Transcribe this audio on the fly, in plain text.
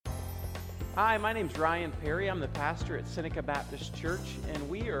Hi, my name's Ryan Perry. I'm the pastor at Seneca Baptist Church, and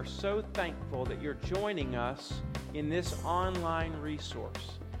we are so thankful that you're joining us in this online resource.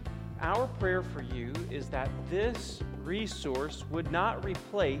 Our prayer for you is that this resource would not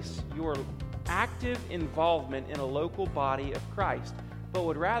replace your active involvement in a local body of Christ, but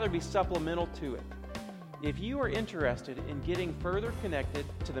would rather be supplemental to it. If you are interested in getting further connected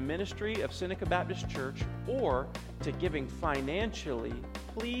to the ministry of Seneca Baptist Church or to giving financially,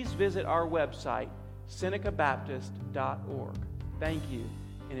 please visit our website, senecabaptist.org. Thank you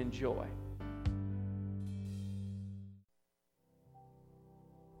and enjoy.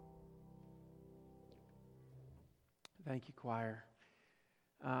 Thank you, choir.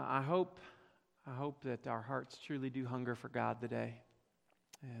 I hope that our hearts truly do hunger for God today,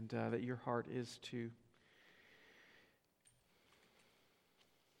 and that your heart is too.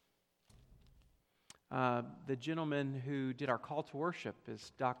 The gentleman who did our call to worship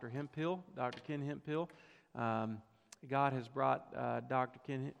is Dr. Hemphill, Dr. Ken Hemphill. God has brought Dr.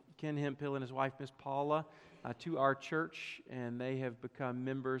 Ken Hemphill and his wife, Miss Paula, to our church, and they have become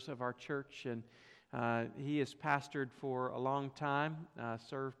members of our church. And he has pastored for a long time,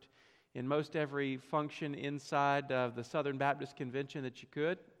 served in most every function inside of the Southern Baptist Convention that you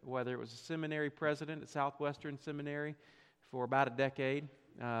could, whether it was a seminary president at Southwestern Seminary for about a decade,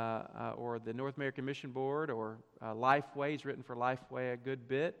 or the North American Mission Board, or Lifeway. He's written for Lifeway a good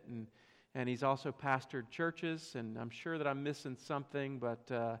bit, and he's also pastored churches, and I'm sure that I'm missing something,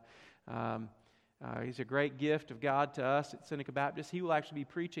 but he's a great gift of God to us at Seneca Baptist. He will actually be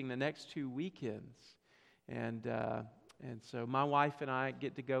preaching the next 2 weekends, and so my wife and I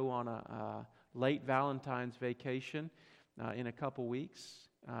get to go on a late Valentine's vacation in a couple weeks,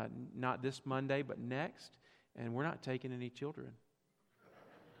 not this Monday, but next, and we're not taking any children.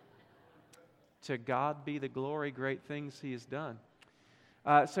 To God be the glory, great things He has done.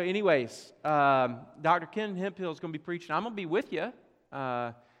 So anyways, Dr. Ken Hemphill is going to be preaching. I'm going to be with you.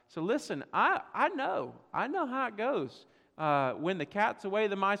 So listen, I know how it goes. When the cat's away,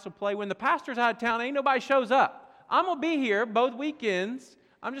 the mice will play. When the pastor's out of town, ain't nobody shows up. I'm going to be here both weekends.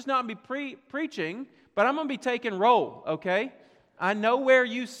 I'm just not going to be preaching, but I'm going to be taking roll, okay? I know where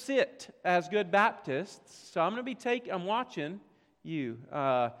you sit as good Baptists, so I'm going to be I'm watching you.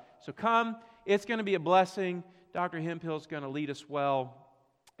 So come. It's going to be a blessing. Dr. Hemphill is going to lead us well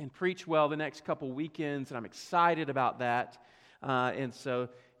and preach well the next couple weekends, and I'm excited about that. And so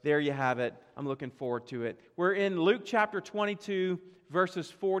there you have it. I'm looking forward to it. We're in Luke chapter 22, verses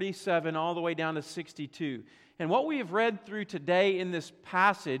 47 all the way down to 62. And what we have read through today in this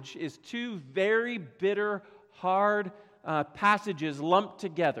passage is two very bitter, hard passages lumped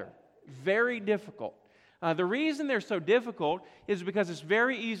together. Very difficult. The reason they're so difficult is because it's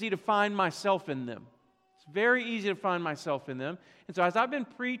very easy to find myself in them. It's very easy to find myself in them. And so as I've been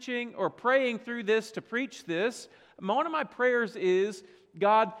preaching or praying through this to preach this, one of my prayers is,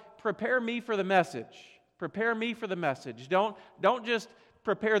 God, prepare me for the message. Prepare me for the message. Don't just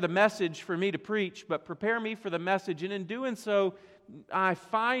prepare the message for me to preach, but prepare me for the message. And in doing so, I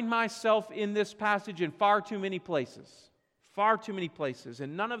find myself in this passage in far too many places. Far too many places.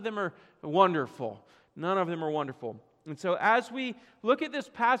 And none of them are wonderful. None of them are wonderful. And so as we look at this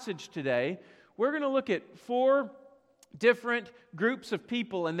passage today, we're going to look at 4 different groups of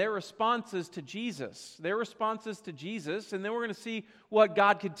people and their responses to Jesus. Their responses to Jesus, and then we're going to see what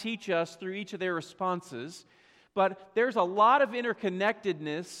God could teach us through each of their responses. But there's a lot of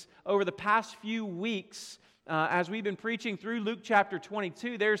interconnectedness over the past few weeks as we've been preaching through Luke chapter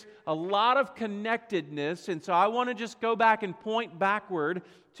 22. There's a lot of connectedness, and so I want to just go back and point backward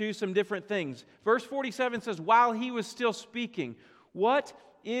to some different things. Verse 47 says, while he was still speaking. What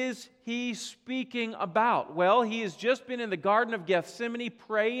is he speaking about? Well, he has just been in the Garden of Gethsemane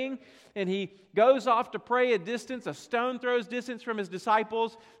praying, and he goes off to pray a distance, a stone throws distance from his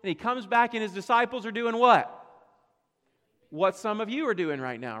disciples, and he comes back and his disciples are doing what? What some of you are doing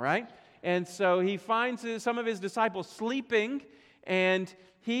right now, right? And so he finds some of his disciples sleeping, and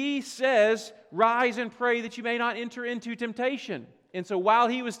he says, rise and pray that you may not enter into temptation. And so while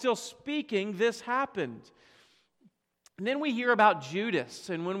he was still speaking, this happened. And then we hear about Judas.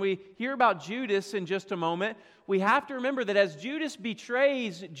 And when we hear about Judas in just a moment, we have to remember that as Judas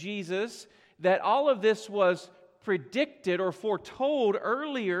betrays Jesus, that all of this was predicted or foretold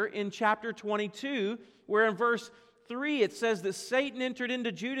earlier in chapter 22, where in verse 3 it says that Satan entered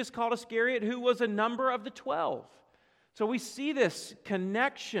into Judas called Iscariot, who was a number of the 12. So we see this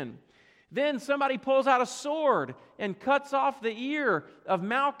connection. Then somebody pulls out a sword and cuts off the ear of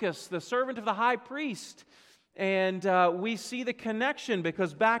Malchus, the servant of the high priest. And we see the connection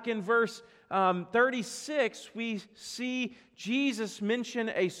because back in verse 36, we see Jesus mention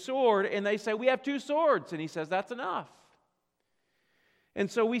a sword, and they say, we have 2 swords. And he says, that's enough. And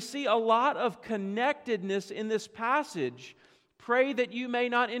so we see a lot of connectedness in this passage. Pray that you may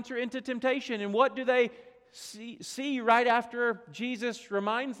not enter into temptation. And what do they see right after Jesus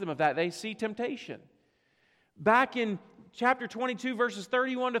reminds them of that? They see temptation. Back in chapter 22, verses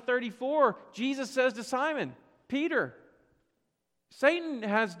 31 to 34, Jesus says to Simon, Peter, Satan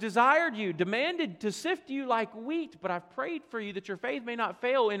has desired you, demanded to sift you like wheat, but I've prayed for you that your faith may not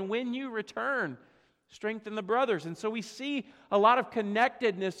fail, and when you return, strengthen the brothers. And so we see a lot of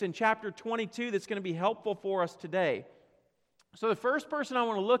connectedness in chapter 22 that's going to be helpful for us today. So the first person I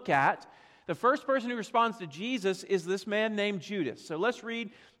want to look at, the first person who responds to Jesus is this man named Judas. So let's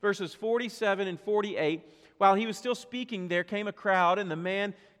read verses 47 and 48. While he was still speaking, there came a crowd, and the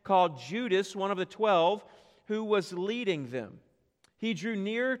man called Judas, one of the 12, who was leading them. He drew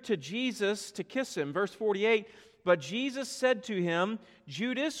near to Jesus to kiss him. Verse 48, but Jesus said to him,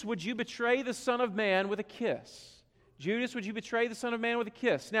 Judas, would you betray the Son of Man with a kiss? Judas, would you betray the Son of Man with a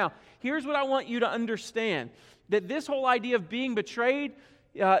kiss? Now, here's what I want you to understand. That this whole idea of being betrayed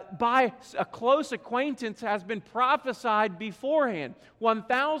by a close acquaintance has been prophesied beforehand.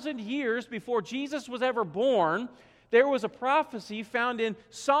 1,000 years before Jesus was ever born, there was a prophecy found in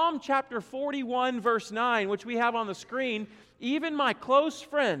Psalm chapter 41, verse 9, which we have on the screen. Even my close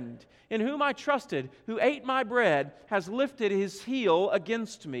friend, in whom I trusted, who ate my bread, has lifted his heel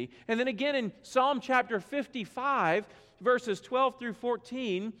against me. And then again in Psalm chapter 55, verses 12 through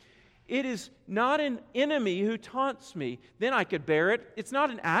 14, it is not an enemy who taunts me, then I could bear it. It's not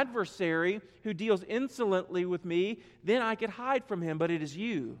an adversary who deals insolently with me, then I could hide from him. But it is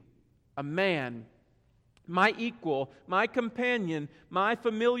you, a man, my equal, my companion, my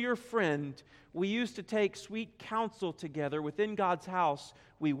familiar friend. We used to take sweet counsel together. Within God's house,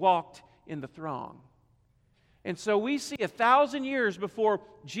 we walked in the throng. And so we see 1,000 years before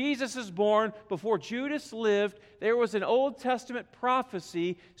Jesus is born, before Judas lived, there was an Old Testament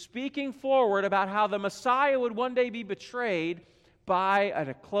prophecy speaking forward about how the Messiah would one day be betrayed by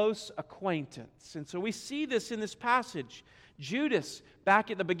a close acquaintance. And so we see this in this passage. Judas, back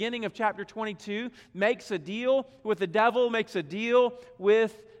at the beginning of chapter 22, makes a deal with the devil, makes a deal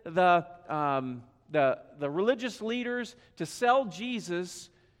with the religious leaders to sell Jesus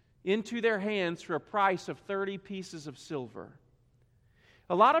into their hands for a price of 30 pieces of silver.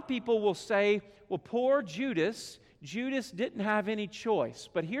 A lot of people will say, well, poor Judas didn't have any choice.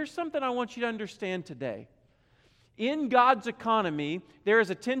 But here's something I want you to understand today. In God's economy, there is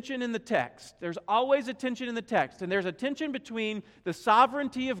a tension in the text. There's always a tension in the text. And there's a tension between the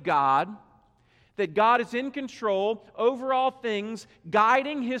sovereignty of God, that God is in control over all things,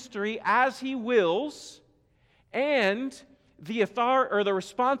 guiding history as He wills, and the authority or the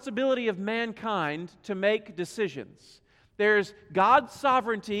responsibility of mankind to make decisions. There's God's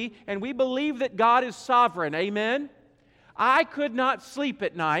sovereignty, and we believe that God is sovereign. Amen? I could not sleep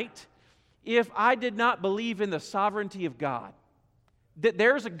at night if I did not believe in the sovereignty of God. That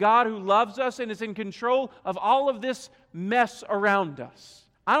there's a God who loves us and is in control of all of this mess around us.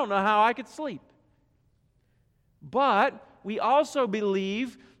 I don't know how I could sleep. But we also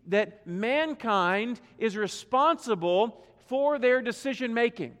believe that mankind is responsible for their decision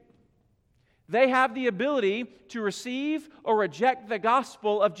making. They have the ability to receive or reject the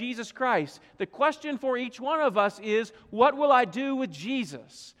gospel of Jesus Christ. The question for each one of us is, what will I do with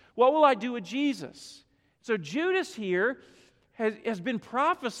Jesus? What will I do with Jesus? So Judas here has been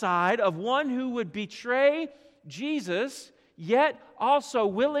prophesied of one who would betray Jesus, yet also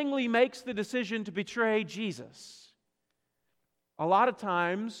willingly makes the decision to betray Jesus. A lot of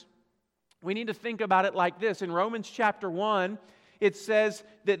times, we need to think about it like this. In Romans chapter 1, it says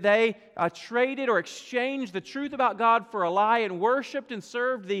that they traded or exchanged the truth about God for a lie and worshiped and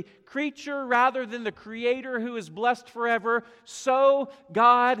served the creature rather than the Creator who is blessed forever. So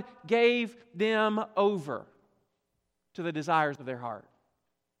God gave them over to the desires of their heart.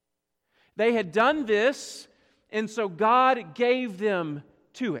 They had done this, and so God gave them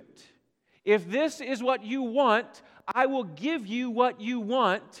to it. If this is what you want, I will give you what you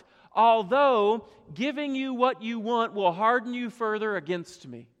want, although giving you what you want will harden you further against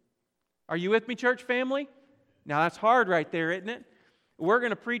me. Are you with me, church family? Now that's hard right there, isn't it? We're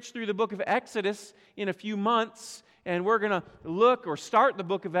going to preach through the book of Exodus in a few months, and we're going to look or start the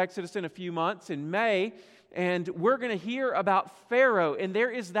book of Exodus in a few months in May, and we're going to hear about Pharaoh, and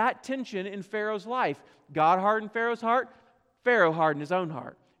there is that tension in Pharaoh's life. God hardened Pharaoh's heart, Pharaoh hardened his own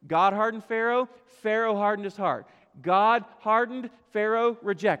heart. God hardened Pharaoh, Pharaoh hardened his heart. God hardened, Pharaoh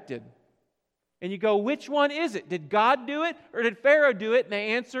rejected. And you go, which one is it? Did God do it or did Pharaoh do it? And the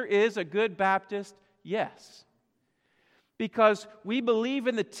answer is a good Baptist, yes. Because we believe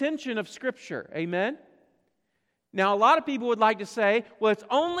in the tension of Scripture. Amen? Now, a lot of people would like to say, well, it's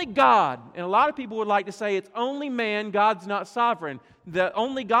only God. And a lot of people would like to say, it's only man, God's not sovereign. The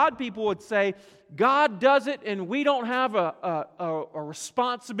only God people would say, God does it and we don't have a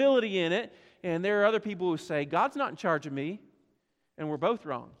responsibility in it. And there are other people who say, God's not in charge of me. And we're both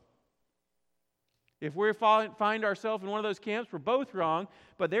wrong. If we find ourselves in one of those camps, we're both wrong.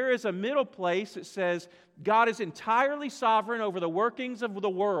 But there is a middle place that says God is entirely sovereign over the workings of the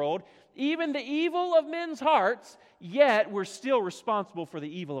world, even the evil of men's hearts, yet we're still responsible for the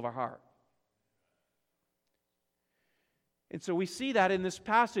evil of our heart. And so we see that in this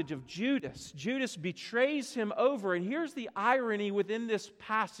passage of Judas. Judas betrays him over. And here's the irony within this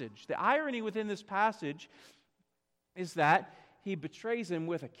passage. The irony within this passage is that he betrays him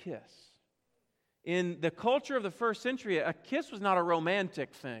with a kiss. In the culture of the first century, a kiss was not a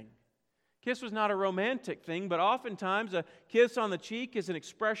romantic thing. Kiss was not a romantic thing, but oftentimes a kiss on the cheek is an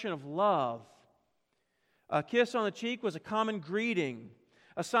expression of love. A kiss on the cheek was a common greeting,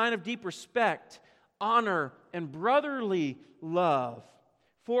 a sign of deep respect, honor, and brotherly love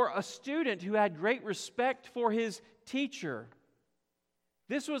for a student who had great respect for his teacher.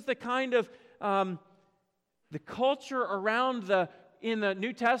 This was the kind of the culture around in the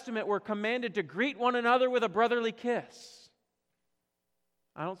New Testament we're commanded to greet one another with a brotherly kiss.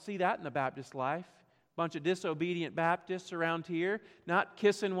 I don't see that in the Baptist life. A bunch of disobedient Baptists around here, not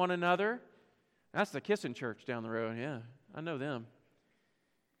kissing one another. That's the kissing church down the road, yeah. I know them.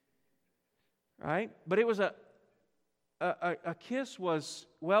 Right? But it was a kiss was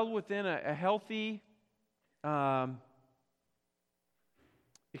well within a healthy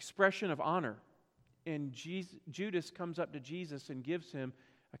expression of honor. And Judas comes up to Jesus and gives him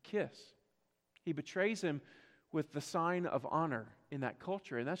a kiss. He betrays him with the sign of honor in that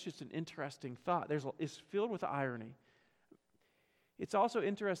culture. And that's just an interesting thought. It's filled with irony. It's also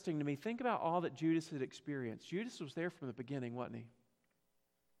interesting to me. Think about all that Judas had experienced. Judas was there from the beginning, wasn't he?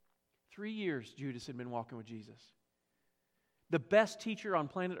 3 years Judas had been walking with Jesus. The best teacher on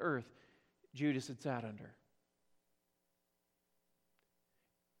planet Earth, Judas had sat under.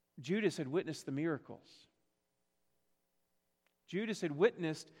 Judas had witnessed the miracles. Judas had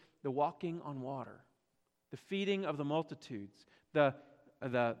witnessed the walking on water, the feeding of the multitudes, the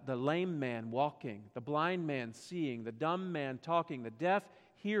lame man walking, the blind man seeing, the dumb man talking, the deaf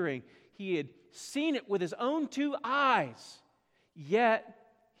hearing. He had seen it with his own 2 eyes, yet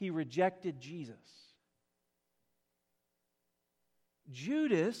he rejected Jesus.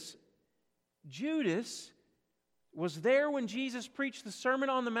 Judas was there when Jesus preached the Sermon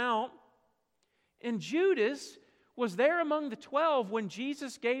on the Mount, and Judas was there among the 12 when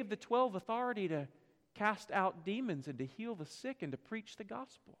Jesus gave the 12 authority to cast out demons and to heal the sick and to preach the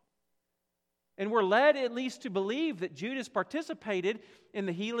gospel. And we're led at least to believe that Judas participated in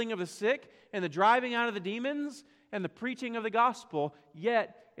the healing of the sick and the driving out of the demons and the preaching of the gospel,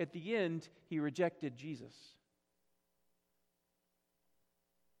 yet at the end he rejected Jesus.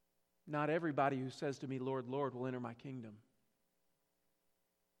 Not everybody who says to me, Lord, Lord, will enter my kingdom.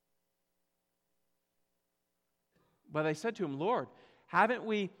 But they said to him, Lord, haven't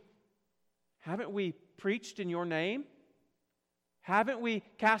we preached in your name? Haven't we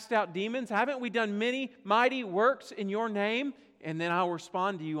cast out demons? Haven't we done many mighty works in your name? And then I'll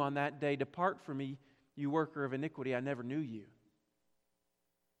respond to you on that day, depart from me, you worker of iniquity, I never knew you.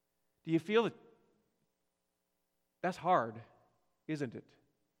 Do you feel that? That's hard, isn't it?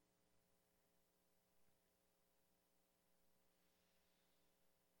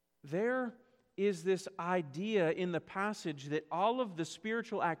 There is this idea in the passage that all of the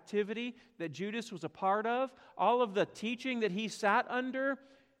spiritual activity that Judas was a part of, all of the teaching that he sat under,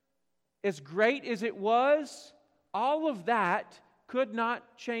 as great as it was, all of that could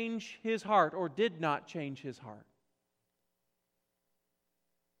not change his heart or did not change his heart.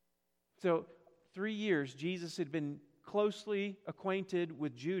 So, 3 years, Jesus had been closely acquainted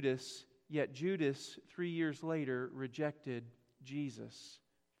with Judas, yet Judas, 3 years later, rejected Jesus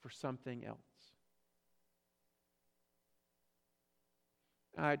for something else.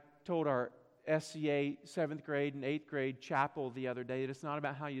 I told our SCA 7th grade and 8th grade chapel the other day that it's not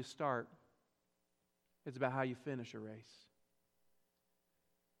about how you start, it's about how you finish a race.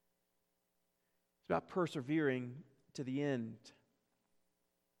 It's about persevering to the end.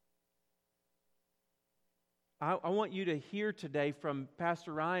 I want you to hear today from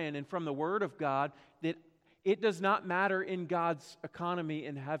Pastor Ryan and from the Word of God that it does not matter in God's economy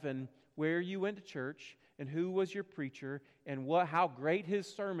in heaven where you went to church. and who was your preacher and how great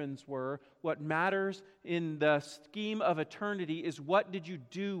his sermons were. What matters in the scheme of eternity is what did you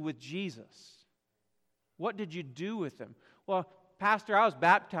do with Jesus? What did you do with him? Well, Pastor, I was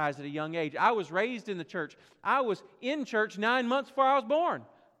baptized at a young age. I was raised in the church. I was in church 9 months before I was born.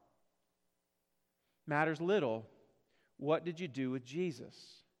 Matters little. What did you do with Jesus?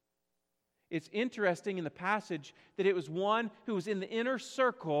 It's interesting in the passage that it was one who was in the inner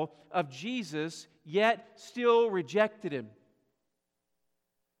circle of Jesus, yet still rejected him.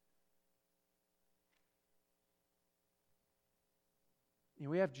 And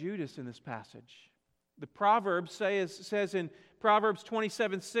we have Judas in this passage. The Proverbs says in Proverbs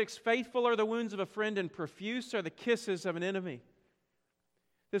 27:6, faithful are the wounds of a friend and profuse are the kisses of an enemy.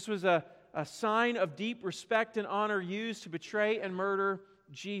 This was a sign of deep respect and honor used to betray and murder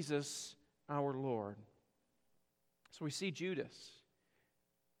Jesus, our Lord. So we see Judas,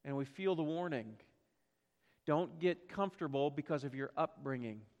 and we feel the warning. Don't get comfortable because of your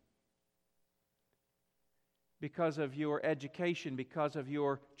upbringing, because of your education, because of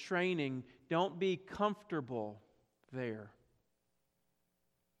your training. Don't be comfortable there.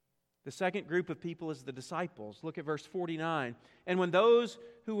 The second group of people is the disciples. Look at verse 49. And when those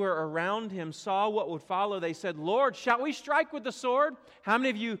who were around him saw what would follow, they said, Lord, shall we strike with the sword? How many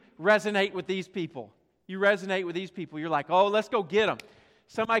of you resonate with these people? You resonate with these people. You're like, oh, let's go get them.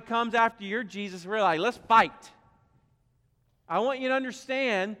 Somebody comes after your Jesus, we're like, let's fight. I want you to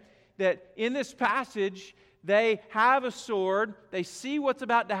understand that in this passage, they have a sword, they see what's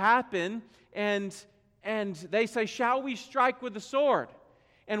about to happen, and they say, shall we strike with the sword?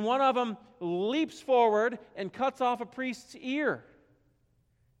 And one of them leaps forward and cuts off a priest's ear.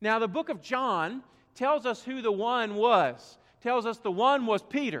 Now, the book of John tells us who the one was. Tells us the one was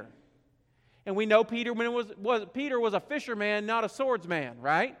Peter. And we know Peter Peter was a fisherman, not a swordsman,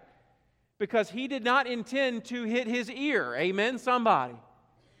 right? Because he did not intend to hit his ear. Amen, somebody.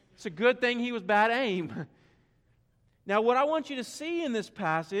 It's a good thing he was bad aim. Now, what I want you to see in this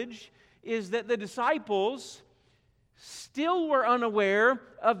passage is that the disciples still were unaware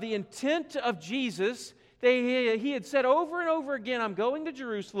of the intent of Jesus. He had said over and over again, I'm going to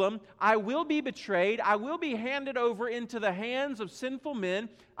Jerusalem. I will be betrayed. I will be handed over into the hands of sinful men.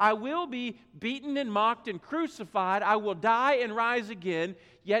 I will be beaten and mocked and crucified. I will die and rise again.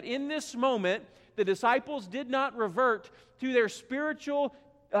 Yet in this moment, the disciples did not revert to their spiritual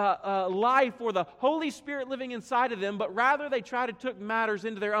life or the Holy Spirit living inside of them, but rather they tried to take matters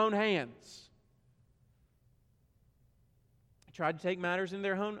into their own hands. Tried to take matters in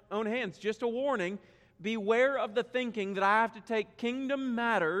their own hands. Just a warning, beware of the thinking that I have to take kingdom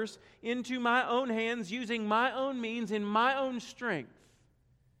matters into my own hands using my own means in my own strength.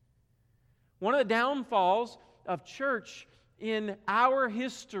 One of the downfalls of church in our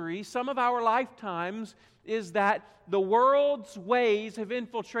history, some of our lifetimes, is that the world's ways have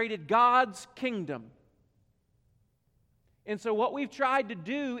infiltrated God's kingdom. And so what we've tried to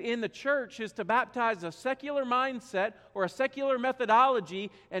do in the church is to baptize a secular mindset or a secular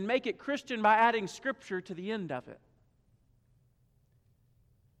methodology and make it Christian by adding Scripture to the end of it.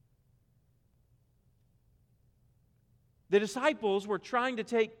 The disciples were trying to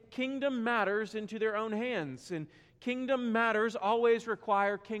take kingdom matters into their own hands, and kingdom matters always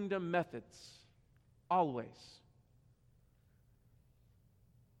require kingdom methods. Always.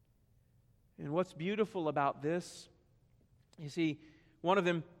 And what's beautiful about this, you see, one of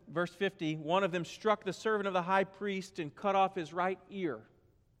them, verse 50, one of them struck the servant of the high priest and cut off his right ear.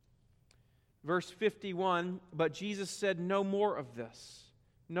 Verse 51, but Jesus said, no more of this.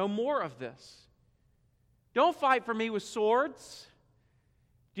 No more of this. Don't fight for me with swords.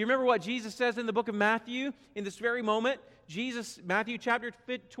 Do you remember what Jesus says in the book of Matthew? In this very moment, Matthew chapter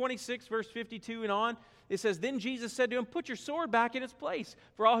 26, verse 52 and on, it says, then Jesus said to him, put your sword back in its place,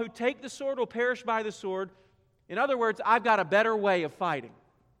 for all who take the sword will perish by the sword. In other words, I've got a better way of fighting.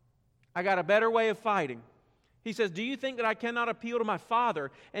 I got a better way of fighting. He says, do you think that I cannot appeal to my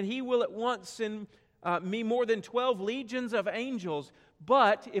Father, and He will at once send me more than 12 legions of angels?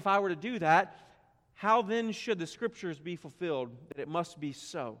 But if I were to do that, how then should the Scriptures be fulfilled, that it must be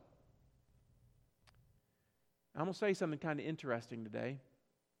so? I'm going to say something kind of interesting today.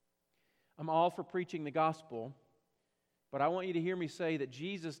 I'm all for preaching the gospel, but I want you to hear me say that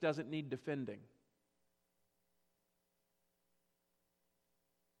Jesus doesn't need defending.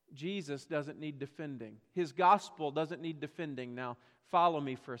 Jesus doesn't need defending. His gospel doesn't need defending. Now, follow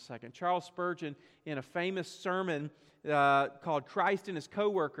me for a second. Charles Spurgeon, in a famous sermon called Christ and His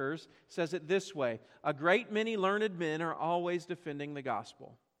Co-workers, says it this way: a great many learned men are always defending the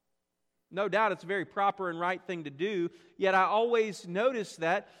gospel. No doubt it's a very proper and right thing to do, yet I always notice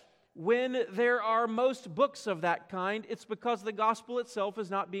that when there are most books of that kind, it's because the gospel itself is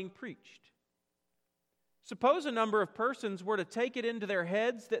not being preached. Suppose a number of persons were to take it into their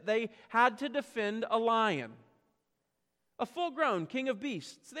heads that they had to defend a lion, a full-grown king of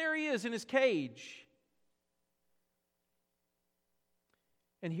beasts. There he is in his cage.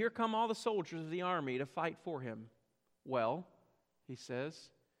 And here come all the soldiers of the army to fight for him. Well, he says,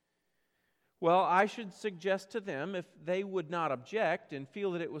 I should suggest to them, if they would not object and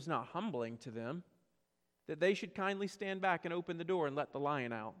feel that it was not humbling to them, that they should kindly stand back and open the door and let the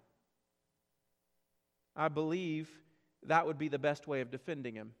lion out. I believe that would be the best way of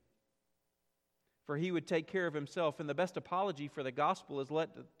defending him. For he would take care of himself, and the best apology for the gospel is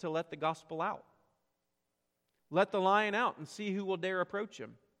to let the gospel out. Let the lion out and see who will dare approach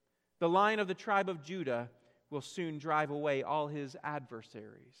him. The Lion of the tribe of Judah will soon drive away all his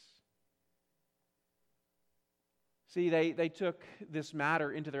adversaries. See, they took this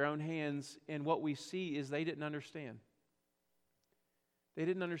matter into their own hands, and what we see is they didn't understand. They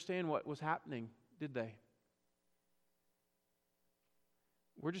didn't understand what was happening, did they?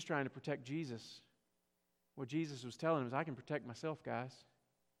 We're just trying to protect Jesus. What Jesus was telling them is, I can protect myself, guys.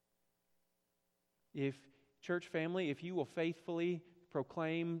 If, church family, if you will faithfully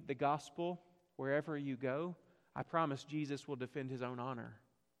proclaim the gospel wherever you go, I promise Jesus will defend His own honor.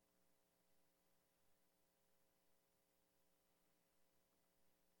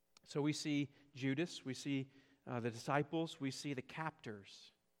 So we see Judas, we see the disciples, we see the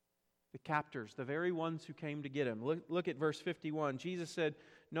captors. The captors, the very ones who came to get him. Look at verse 51. Jesus said,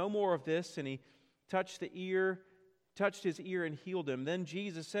 "No more of this," and he touched his ear and healed him. Then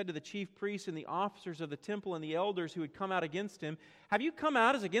Jesus said to the chief priests and the officers of the temple and the elders who had come out against him, "Have you come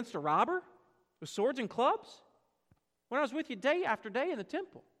out as against a robber with swords and clubs? When I was with you day after day in the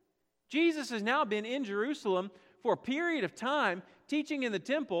temple." Jesus has now been in Jerusalem for a period of time, teaching in the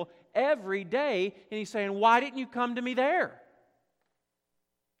temple every day, and he's saying, "Why didn't you come to me there?"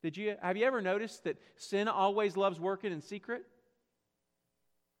 Have you ever noticed that sin always loves working in secret?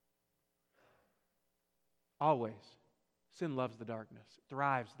 Always. Sin loves the darkness. It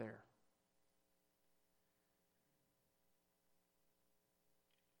thrives there.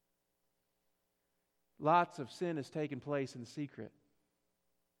 Lots of sin has taken place in secret.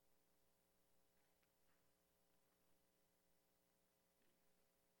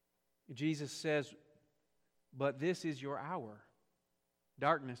 Jesus says, "But this is your hour."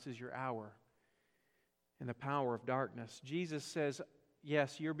 Darkness is your hour and the power of darkness. Jesus says,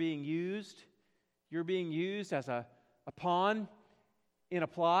 yes, you're being used. You're being used as a pawn in a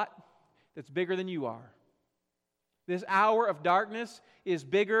plot that's bigger than you are. This hour of darkness is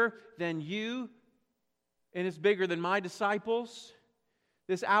bigger than you, and it's bigger than my disciples.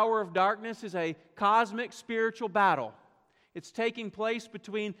 This hour of darkness is a cosmic spiritual battle. It's taking place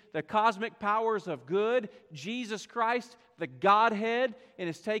between the cosmic powers of good, Jesus Christ, the Godhead, and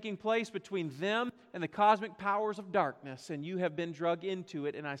it's taking place between them and the cosmic powers of darkness. And you have been dragged into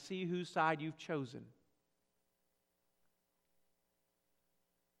it, and I see whose side you've chosen.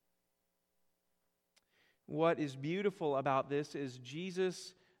 What is beautiful about this is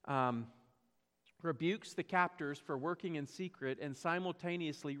Jesus rebukes the captors for working in secret and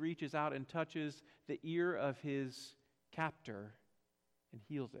simultaneously reaches out and touches the ear of his captor and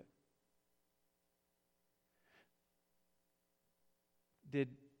heals it.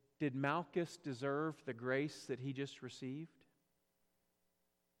 Did Malchus deserve the grace that he just received?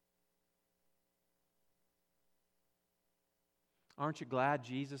 Aren't you glad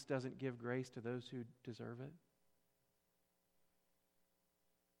Jesus doesn't give grace to those who deserve it?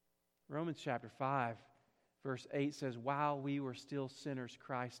 Romans chapter 5, verse 8 says, "While we were still sinners,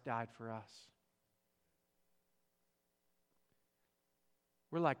 Christ died for us."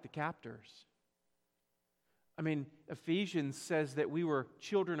 We're like the captors. I mean, Ephesians says that we were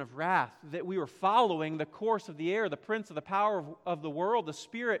children of wrath, that we were following the course of the air, the prince of the power of the world, the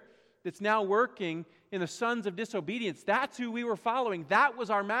spirit that's now working in the sons of disobedience. That's who we were following. That was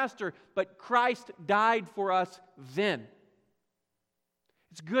our master, but Christ died for us then.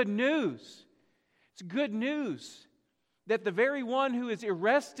 It's good news. It's good news that the very one who is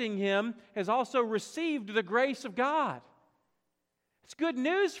arresting him has also received the grace of God. It's good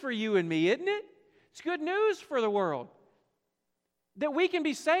news for you and me, isn't it? It's good news for the world that we can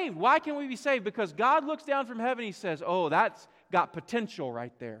be saved. Why can we be saved? Because God looks down from heaven and He says, "Oh, that's got potential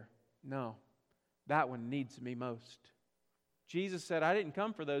right there." No, that one needs me most. Jesus said, "I didn't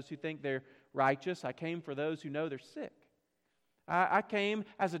come for those who think they're righteous. I came for those who know they're sick." I came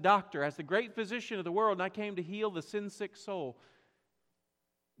as a doctor, as the great physician of the world, and I came to heal the sin-sick soul.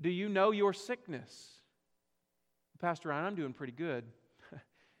 Do you know your sickness? Pastor Ryan, I'm doing pretty good.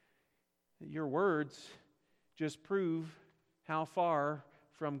 Your words just prove how far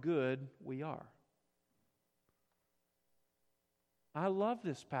from good we are. I love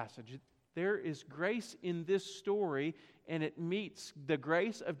this passage. There is grace in this story, and the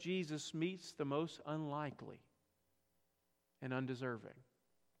grace of Jesus meets the most unlikely and undeserving.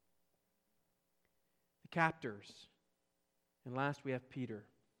 The captors. And last we have Peter.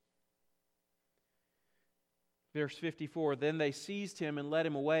 Verse 54, then they seized him and led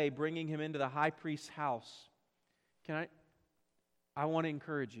him away, bringing him into the high priest's house. I want to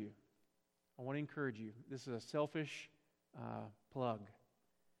encourage you. This is a selfish plug.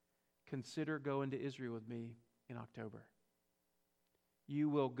 Consider going to Israel with me in October. You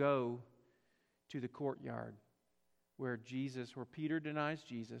will go to the courtyard where Peter denies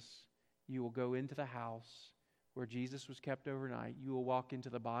Jesus. You will go into the house where Jesus was kept overnight. You will walk into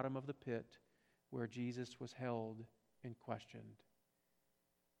the bottom of the pit where Jesus was held and questioned.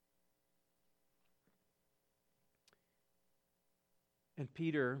 And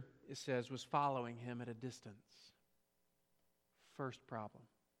Peter, it says, was following him at a distance. First problem.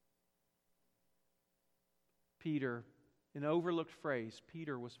 Peter, an overlooked phrase,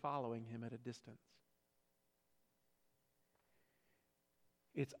 Peter was following him at a distance.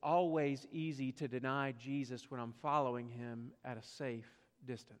 It's always easy to deny Jesus when I'm following him at a safe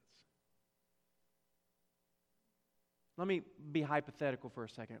distance. Let me be hypothetical for a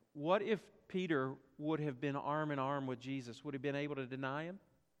second. What if Peter would have been arm in arm with Jesus? Would he have been able to deny him?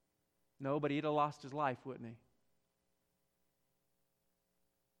 No, but he'd have lost his life, wouldn't he?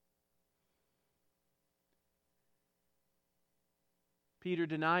 Peter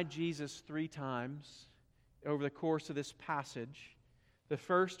denied Jesus 3 times over the course of this passage. The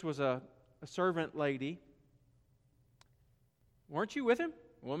first was a servant lady. Weren't you with him?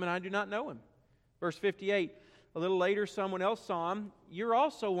 Woman, I do not know him. Verse 58, a little later someone else saw him. You're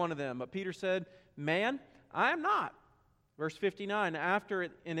also one of them. But Peter said, man, I am not. Verse 59, after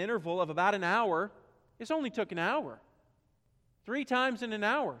an interval of about an hour, this only took an hour. 3 times in an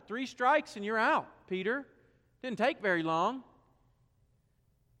hour. 3 strikes and you're out, Peter. Didn't take very long.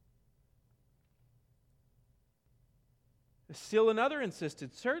 Still another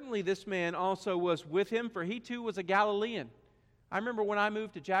insisted, certainly this man also was with him, for he too was a Galilean. I remember when I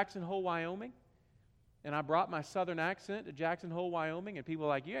moved to Jackson Hole, Wyoming, and I brought my southern accent to Jackson Hole, Wyoming, and people were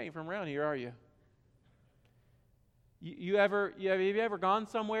like, you ain't from around here, are you? Have you ever gone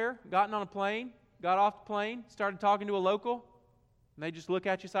somewhere, gotten on a plane, got off the plane, started talking to a local, and they just look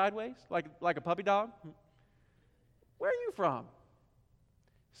at you sideways, like a puppy dog? Where are you from?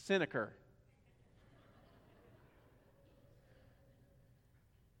 Seneca.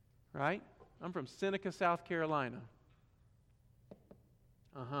 Right? I'm from Seneca, South Carolina.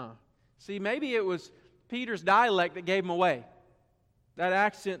 See, maybe it was Peter's dialect that gave him away. That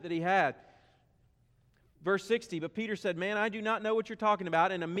accent that he had. Verse 60, but Peter said, man, I do not know what you're talking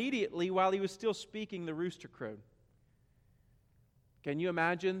about. And immediately, while he was still speaking, the rooster crowed. Can you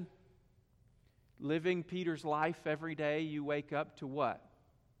imagine living Peter's life every day? You wake up to what?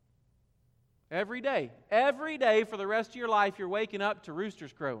 Every day. Every day for the rest of your life, you're waking up to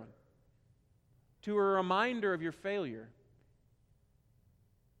roosters crowing. To a reminder of your failure.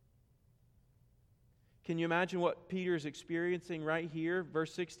 Can you imagine what Peter is experiencing right here?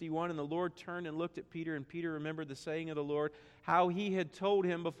 Verse 61, and the Lord turned and looked at Peter, and Peter remembered the saying of the Lord, how he had told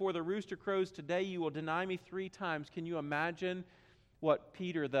him, before the rooster crows today, you will deny me 3 times. Can you imagine what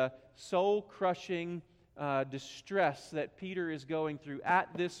Peter, the soul-crushing distress that Peter is going through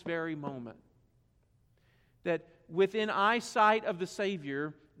at this very moment? That within eyesight of the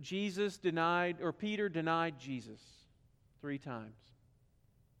Savior, Peter denied Jesus 3 times.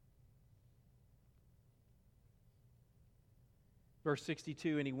 Verse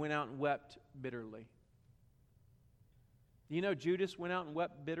 62, and he went out and wept bitterly. Do you know Judas went out and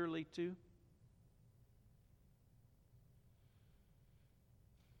wept bitterly too?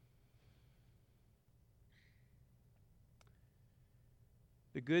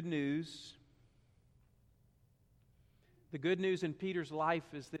 The good news in Peter's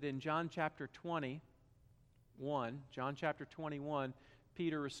life is that in John chapter 21,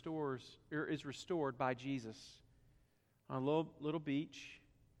 Peter is restored by Jesus. On a little beach,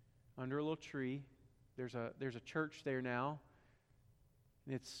 under a little tree. There's a church there now.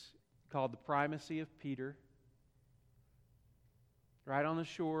 It's called the Primacy of Peter. Right on the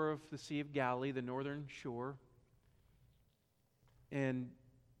shore of the Sea of Galilee, the northern shore. And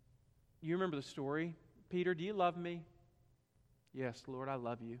you remember the story. Peter, do you love me? Yes, Lord, I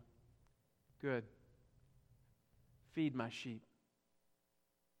love you. Good. Feed my sheep.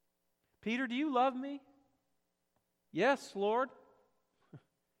 Peter, do you love me? Yes, Lord.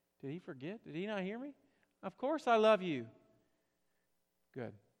 Did he forget? Did he not hear me? Of course I love you.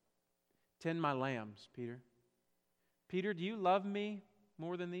 Good. Tend my lambs, Peter. Peter, do you love me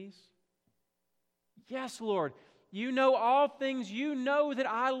more than these? Yes, Lord. You know all things. You know that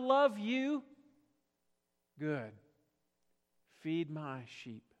I love you. Good. Feed my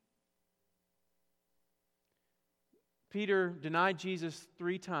sheep. Peter denied Jesus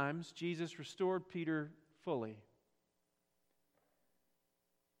 3 times. Jesus restored Peter fully.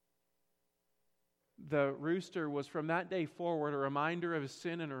 The rooster was from that day forward a reminder of his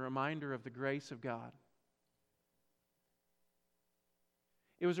sin and a reminder of the grace of God.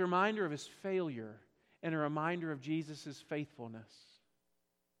 It was a reminder of his failure and a reminder of Jesus' faithfulness.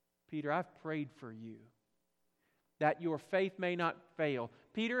 Peter, I've prayed for you that your faith may not fail.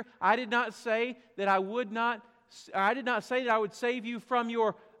 Peter, I did not say that I would save you from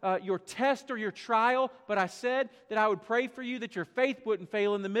your test or your trial, but I said that I would pray for you that your faith wouldn't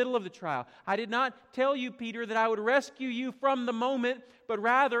fail in the middle of the trial. I did not tell you, Peter, that I would rescue you from the moment, but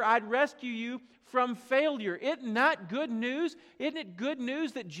rather I'd rescue you from failure. Isn't that good news? Isn't it good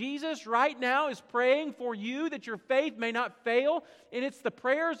news that Jesus right now is praying for you that your faith may not fail? And it's the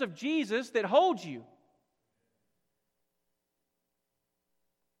prayers of Jesus that hold you.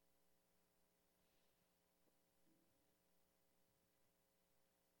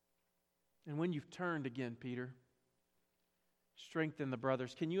 And when you've turned again, Peter, strengthen the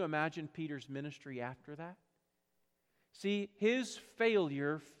brothers. Can you imagine Peter's ministry after that? See, his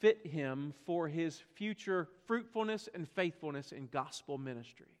failure fit him for his future fruitfulness and faithfulness in gospel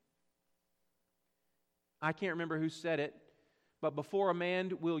ministry. I can't remember who said it, but before a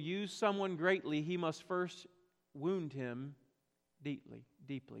man will use someone greatly, he must first wound him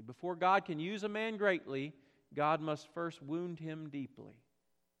deeply. Before God can use a man greatly, God must first wound him deeply.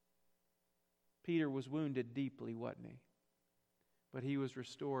 Peter was wounded deeply, wasn't he? But he was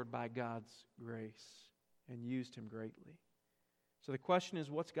restored by God's grace and used him greatly. So the question is,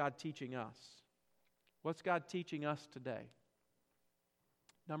 what's God teaching us? What's God teaching us today?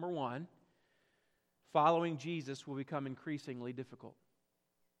 Number 1, following Jesus will become increasingly difficult.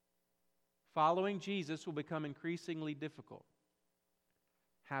 Following Jesus will become increasingly difficult.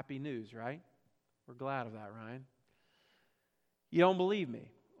 Happy news, right? We're glad of that, Ryan. You don't believe me?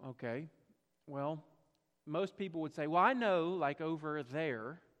 Okay. Well, most people would say, well, I know, like over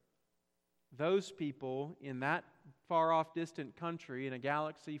there, those people in that far-off distant country in a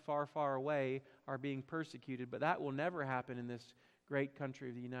galaxy far, far away are being persecuted, but that will never happen in this great country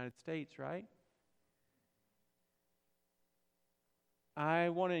of the United States, right? I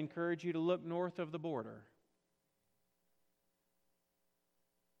want to encourage you to look north of the border.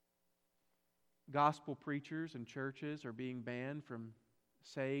 Gospel preachers and churches are being banned from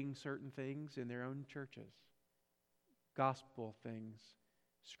saying certain things in their own churches. Gospel things.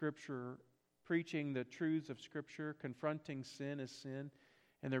 Scripture, preaching the truths of Scripture, confronting sin as sin,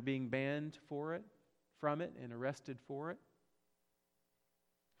 and they're being banned from it, and arrested for it,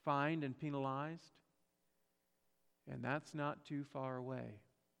 fined and penalized. And that's not too far away.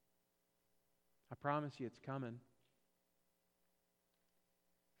 I promise you it's coming.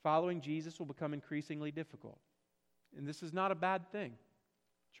 Following Jesus will become increasingly difficult. And this is not a bad thing,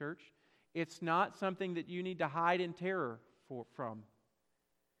 church. It's not something that you need to hide in terror from.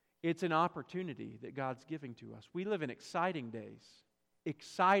 It's an opportunity that God's giving to us. We live in exciting days.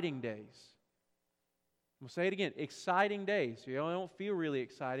 Exciting days. We'll say it again. Exciting days. You don't feel really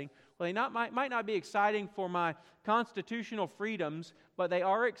exciting. Well, they might not be exciting for my constitutional freedoms, but they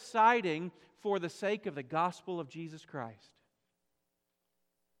are exciting for the sake of the gospel of Jesus Christ.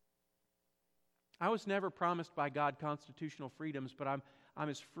 I was never promised by God constitutional freedoms, but I'm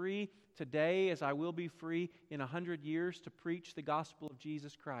as free today as I will be free in 100 years to preach the gospel of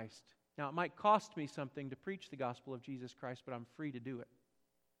Jesus Christ. Now, it might cost me something to preach the gospel of Jesus Christ, but I'm free to do it.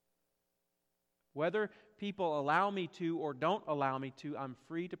 Whether people allow me to or don't allow me to, I'm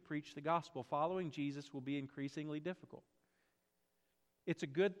free to preach the gospel. Following Jesus will be increasingly difficult. It's a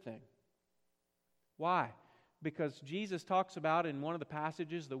good thing. Why? Because Jesus talks about in one of the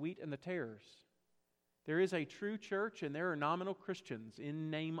passages the wheat and the tares. There is a true church and there are nominal Christians in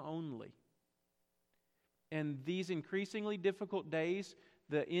name only. And these increasingly difficult days,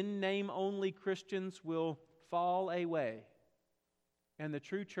 the in name only Christians will fall away. And the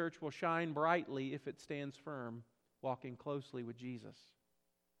true church will shine brightly if it stands firm, walking closely with Jesus.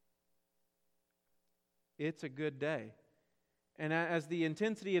 It's a good day. And as the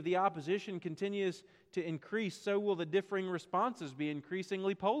intensity of the opposition continues to increase, so will the differing responses be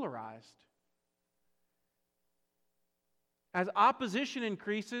increasingly polarized. As opposition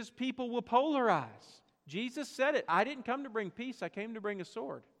increases, people will polarize. Jesus said it. I didn't come to bring peace, I came to bring a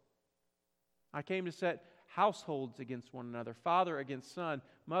sword. I came to set households against one another, father against son,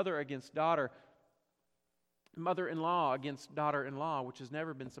 mother against daughter, mother-in-law against daughter-in-law, which has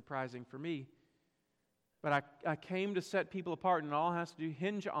never been surprising for me. But I came to set people apart, and it all has to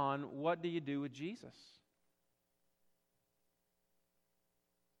hinge on what do you do with Jesus?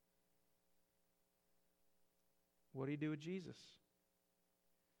 What do you do with Jesus?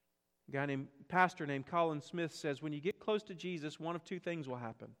 A pastor named Colin Smith says, when you get close to Jesus, one of two things will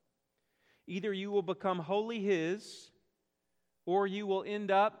happen. Either you will become wholly His, or you will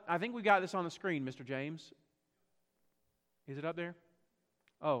end up, I think we got this on the screen, Mr. James. Is it up there?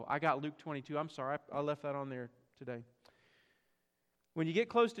 Oh, I got Luke 22. I'm sorry, I left that on there today. When you get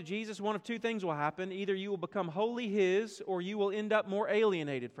close to Jesus, one of two things will happen. Either you will become wholly His, or you will end up more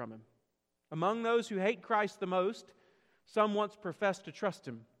alienated from Him. Among those who hate Christ the most, some once professed to trust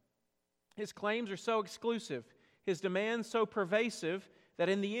Him. His claims are so exclusive, His demands so pervasive, that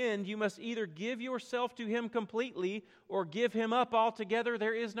in the end you must either give yourself to Him completely or give Him up altogether.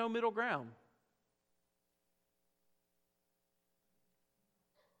 There is no middle ground.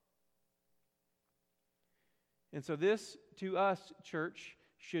 And so this, to us, church,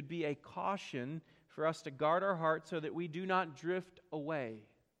 should be a caution for us to guard our hearts so that we do not drift away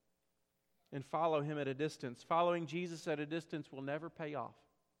and follow Him at a distance. Following Jesus at a distance will never pay off.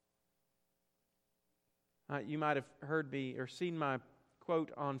 You might have heard me or seen my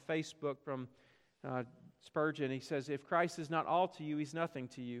quote on Facebook from Spurgeon. He says, if Christ is not all to you, He's nothing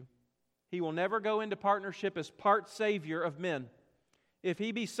to you. He will never go into partnership as part Savior of men. If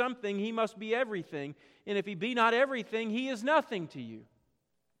He be something, He must be everything. And if He be not everything, He is nothing to you.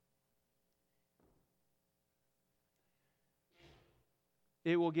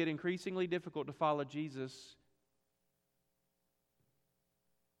 It will get increasingly difficult to follow Jesus.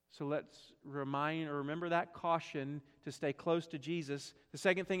 So let's remember that caution to stay close to Jesus. The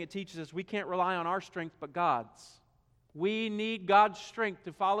second thing it teaches us, we can't rely on our strength but God's. We need God's strength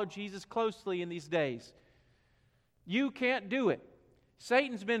to follow Jesus closely in these days. You can't do it.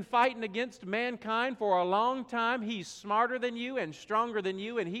 Satan's been fighting against mankind for a long time. He's smarter than you and stronger than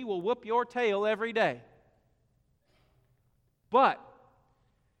you, and he will whoop your tail every day. But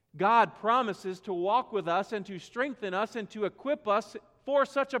God promises to walk with us and to strengthen us and to equip us for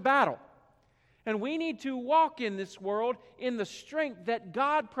such a battle. And we need to walk in this world in the strength that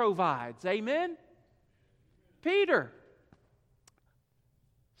God provides. Amen? Peter,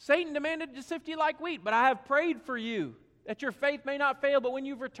 Satan demanded to sift you like wheat, but I have prayed for you that your faith may not fail, but when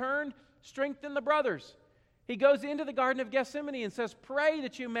you've returned, strengthen the brothers. He goes into the Garden of Gethsemane and says, pray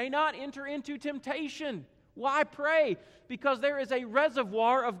that you may not enter into temptation. Why pray? Because there is a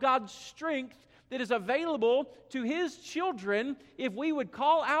reservoir of God's strength that is available to His children. If we would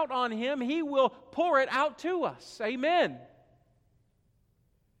call out on Him, He will pour it out to us. Amen.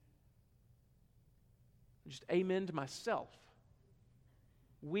 Just amen to myself.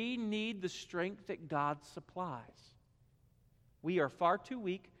 We need the strength that God supplies. We are far too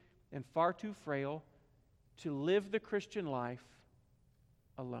weak and far too frail to live the Christian life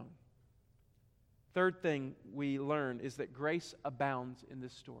alone. Third thing we learn is that grace abounds in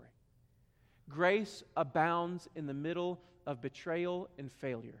this story. Grace abounds in the middle of betrayal and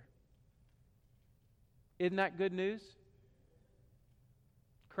failure. Isn't that good news?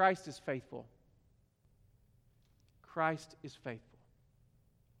 Christ is faithful. Christ is faithful.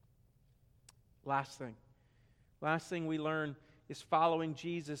 Last thing we learn is following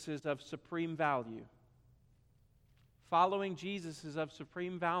Jesus is of supreme value. Following Jesus is of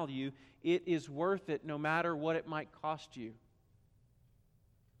supreme value. It is worth it no matter what it might cost you.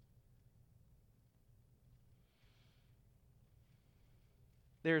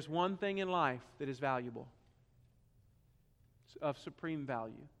 There's one thing in life that is valuable, of supreme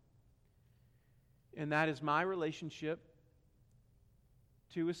value. And that is my relationship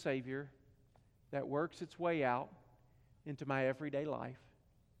to a Savior that works its way out into my everyday life.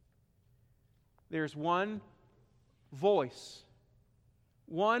 There's one voice,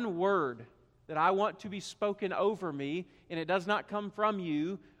 one word that I want to be spoken over me, and it does not come from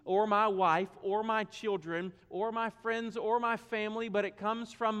you or my wife or my children or my friends or my family, but it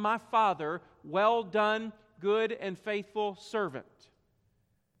comes from my Father. Well done, good and faithful servant.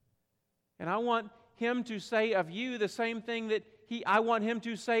 And I want Him to say of you the same thing that I want Him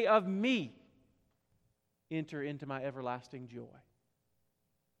to say of me. Enter into my everlasting joy.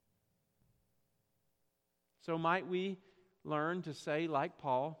 So might we learn to say, like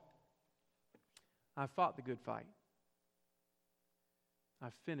Paul, I've fought the good fight.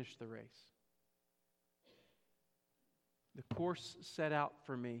 I've finished the race. The course set out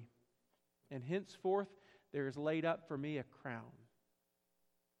for me, and henceforth there is laid up for me a crown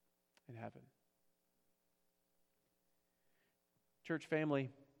in heaven. Church family,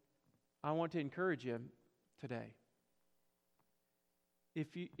 I want to encourage you today.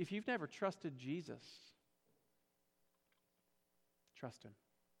 If you've never trusted Jesus, trust Him.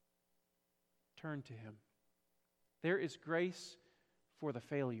 Turn to Him. There is grace for the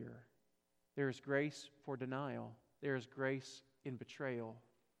failure. There is grace for denial. There is grace in betrayal.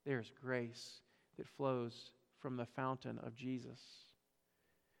 There is grace that flows from the fountain of Jesus.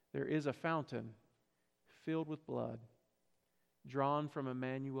 There is a fountain filled with blood, drawn from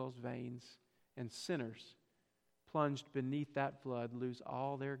Emmanuel's veins, and sinners plunged beneath that flood lose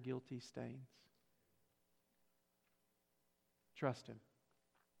all their guilty stains. Trust Him.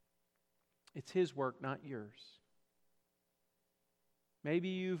 It's His work, not yours. Maybe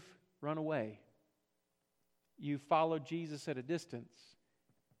you've run away. You've followed Jesus at a distance,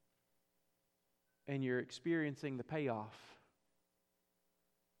 and you're experiencing the payoff.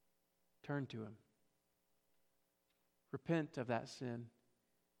 Turn to Him. Repent of that sin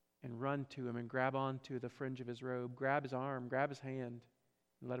and run to Him and grab onto the fringe of His robe. Grab His arm, grab His hand,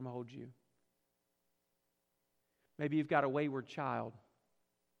 and let Him hold you. Maybe you've got a wayward child,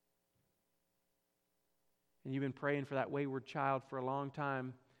 and you've been praying for that wayward child for a long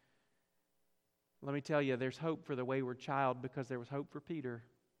time. Let me tell you, there's hope for the wayward child because there was hope for Peter.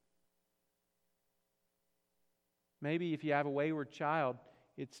 Maybe if you have a wayward child,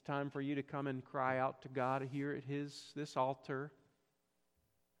 it's time for you to come and cry out to God here at this altar.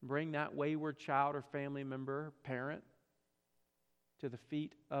 Bring that wayward child or family member, parent, to the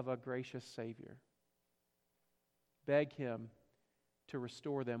feet of a gracious Savior. Beg Him to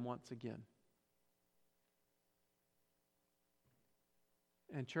restore them once again.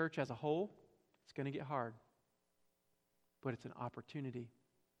 And church as a whole, it's going to get hard. But it's an opportunity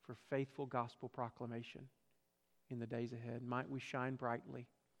for faithful gospel proclamation in the days ahead. Might we shine brightly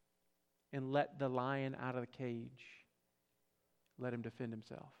and let the lion out of the cage. Let him defend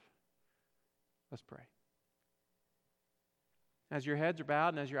himself. Let's pray. As your heads are bowed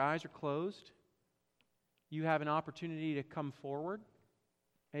and as your eyes are closed, you have an opportunity to come forward.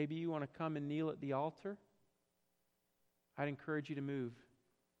 Maybe you want to come and kneel at the altar. I'd encourage you to move.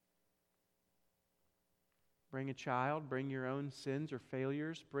 Bring a child, bring your own sins or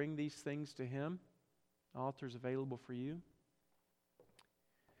failures, bring these things to Him. The altar is available for you.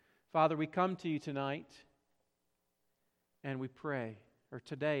 Father, we come to You tonight and we pray, or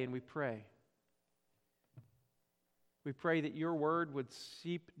today, and we pray. We pray that Your Word would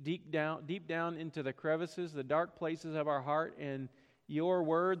seep deep down into the crevices, the dark places of our heart, and Your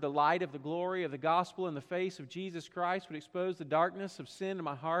Word, the light of the glory of the gospel in the face of Jesus Christ, would expose the darkness of sin in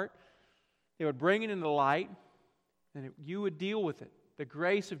my heart. It would bring it into the light, and You would deal with it. The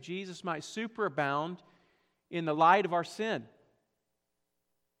grace of Jesus might superabound in the light of our sin.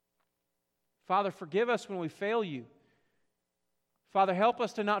 Father, forgive us when we fail You. Father, help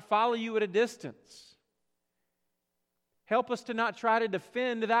us to not follow You at a distance. Help us to not try to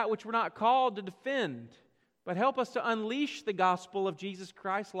defend that which we're not called to defend, but help us to unleash the gospel of Jesus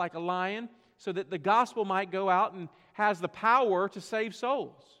Christ like a lion so that the gospel might go out and has the power to save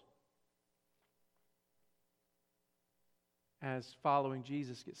souls. As following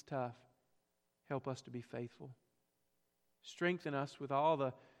Jesus gets tough, help us to be faithful. Strengthen us with all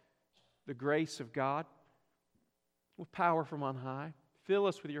the grace of God, with power from on high. Fill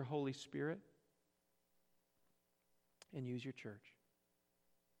us with Your Holy Spirit, and use Your church.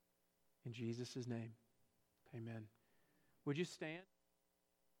 In Jesus' name, amen. Would you stand?